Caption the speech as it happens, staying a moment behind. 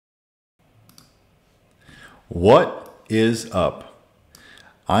What is up?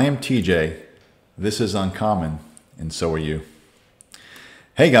 I am TJ. This is Uncommon, and so are you.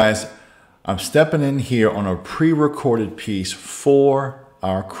 Hey guys, I'm stepping in here on a pre-recorded piece for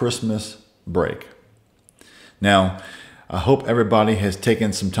our Christmas break. Now, I hope everybody has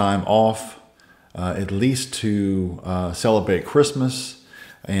taken some time off, at least to celebrate Christmas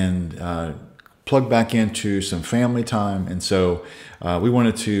and plug back into some family time. And so we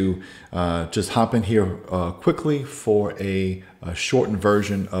wanted to just hop in here quickly for a shortened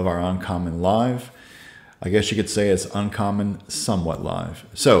version of our Uncommon Live. I guess you could say it's Uncommon somewhat live.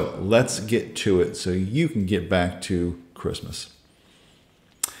 So let's get to it so you can get back to Christmas.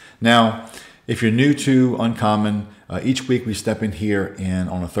 Now, if you're new to Uncommon, each week we step in here and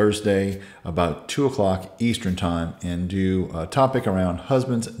on a Thursday about 2 o'clock Eastern time and do a topic around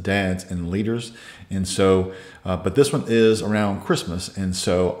husbands, dads, and leaders. And so, but this one is around Christmas. And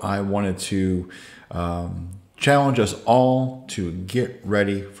so I wanted to challenge us all to get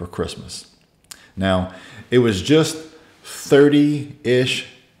ready for Christmas. Now, it was just 30-ish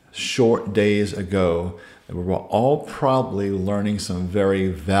short days ago that we were all probably learning some very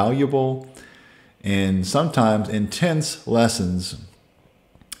valuable and sometimes intense lessons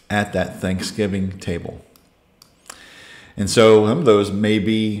at that Thanksgiving table. And so some of those may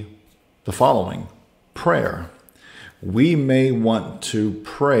be the following. Prayer. We may want to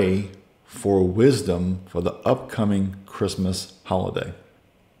pray for wisdom for the upcoming Christmas holiday.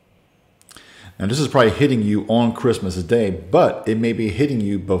 Now, this is probably hitting you on Christmas Day, but it may be hitting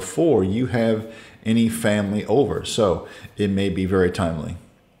you before you have any family over. So it may be very timely.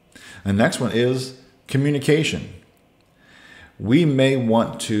 The next one is communication. We may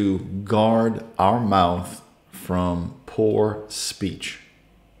want to guard our mouth from poor speech.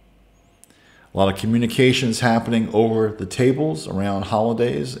 A lot of communications happening over the tables around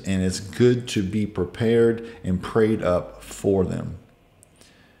holidays, and it's good to be prepared and prayed up for them.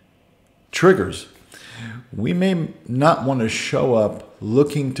 Triggers. We may not want to show up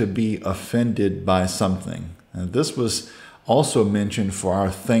looking to be offended by something. And this was also mentioned for our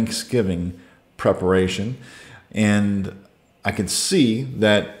Thanksgiving preparation. And I can see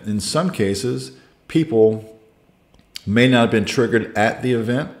that in some cases, people may not have been triggered at the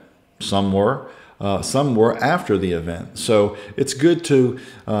event. Some were after the event. So it's good to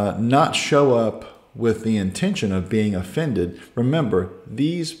not show up with the intention of being offended. Remember,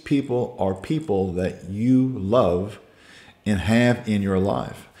 these people are people that you love and have in your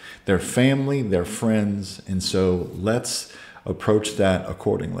life. They're family, they're friends, and so let's approach that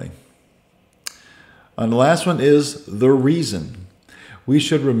accordingly. And the last one is the reason. We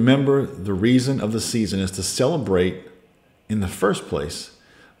should remember the reason of the season is to celebrate, in the first place,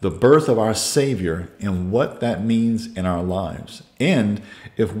 the birth of our Savior and what that means in our lives. And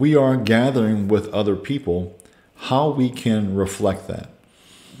if we are gathering with other people, how we can reflect that.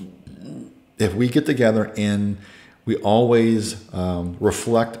 If we get together and we always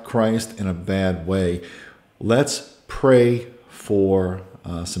reflect Christ in a bad way, let's pray for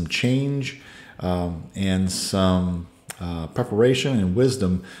some change and some preparation and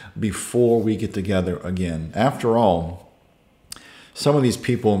wisdom before we get together again. After all, some of these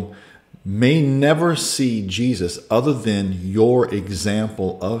people may never see Jesus other than your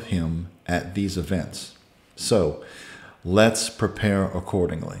example of him at these events. So let's prepare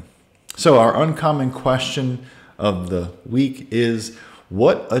accordingly. So our uncommon question of the week is,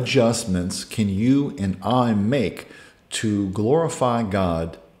 what adjustments can you and I make to glorify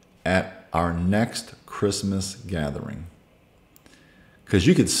God at our next Christmas gathering? Because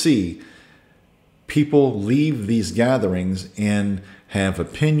you could see people leave these gatherings and have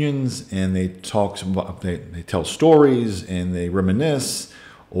opinions, and they tell stories and they reminisce,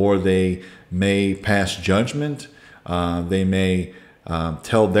 or they may pass judgment. They may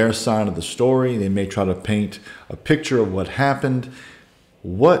tell their side of the story. They may try to paint a picture of what happened.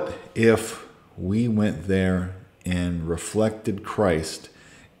 What if we went there and reflected Christ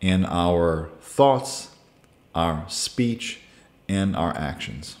in our thoughts, our speech, and our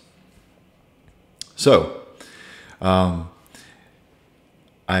actions? So, I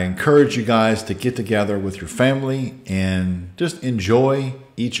encourage you guys to get together with your family and just enjoy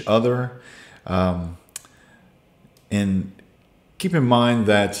each other. And keep in mind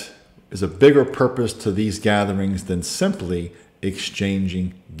that there's a bigger purpose to these gatherings than simply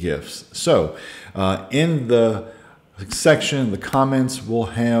exchanging gifts. So, in the section, the comments, will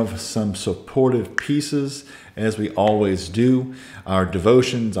have some supportive pieces, as we always do, our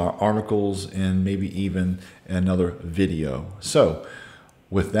devotions, our articles, and maybe even another video. So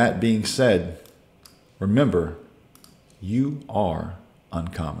with that being said, remember, you are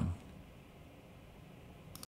uncommon.